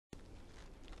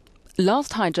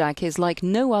Last Hijack is like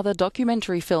no other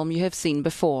documentary film you have seen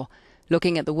before.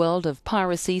 Looking at the world of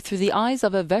piracy through the eyes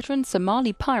of a veteran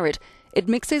Somali pirate, it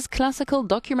mixes classical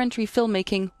documentary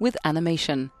filmmaking with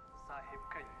animation.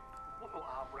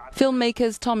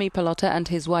 Filmmakers Tommy Pallottae and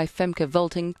his wife Femke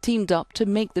Wolting teamed up to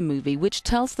make the movie, which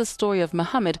tells the story of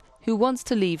Mohamed, who wants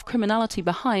to leave criminality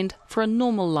behind for a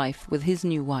normal life with his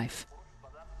new wife.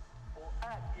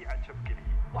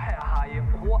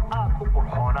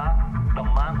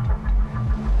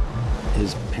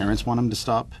 His parents want him to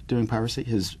stop doing piracy.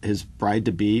 His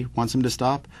bride-to-be wants him to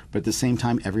stop, but at the same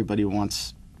time, everybody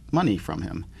wants money from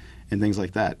him and things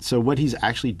like that. So what he's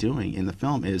actually doing in the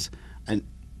film is,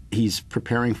 he's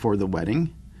preparing for the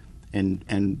wedding and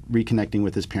reconnecting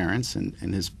with his parents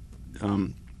and his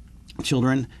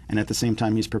children, and at the same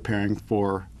time, he's preparing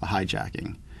for a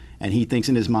hijacking. And he thinks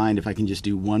in his mind, if I can just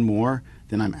do one more,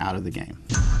 then I'm out of the game.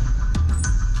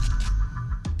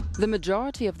 The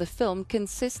majority of the film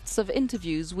consists of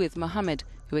interviews with Mohamed,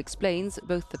 who explains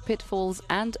both the pitfalls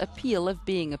and appeal of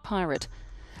being a pirate.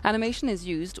 Animation is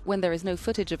used when there is no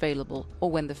footage available, or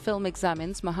when the film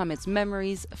examines Mohamed's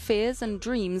memories, fears and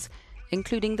dreams,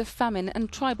 including the famine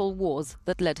and tribal wars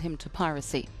that led him to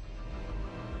piracy.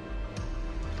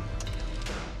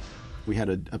 We had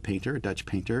a painter, a Dutch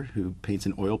painter, who paints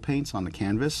in oil paints on the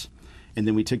canvas, and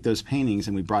then we took those paintings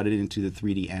and we brought it into the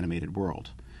 3D animated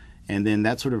world. And then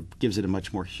that sort of gives it a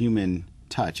much more human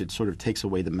touch. It sort of takes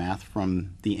away the math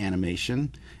from the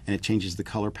animation, and it changes the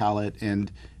color palette. And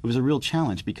it was a real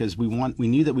challenge because we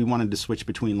knew that we wanted to switch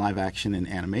between live action and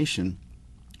animation,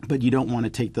 but you don't want to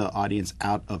take the audience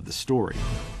out of the story.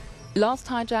 Last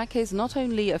Hijack is not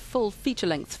only a full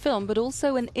feature-length film, but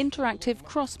also an interactive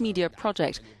cross-media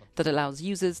project that allows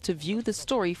users to view the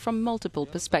story from multiple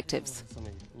perspectives.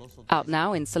 Out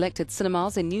now in selected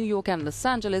cinemas in New York and Los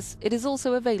Angeles, it is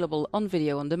also available on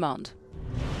video on demand.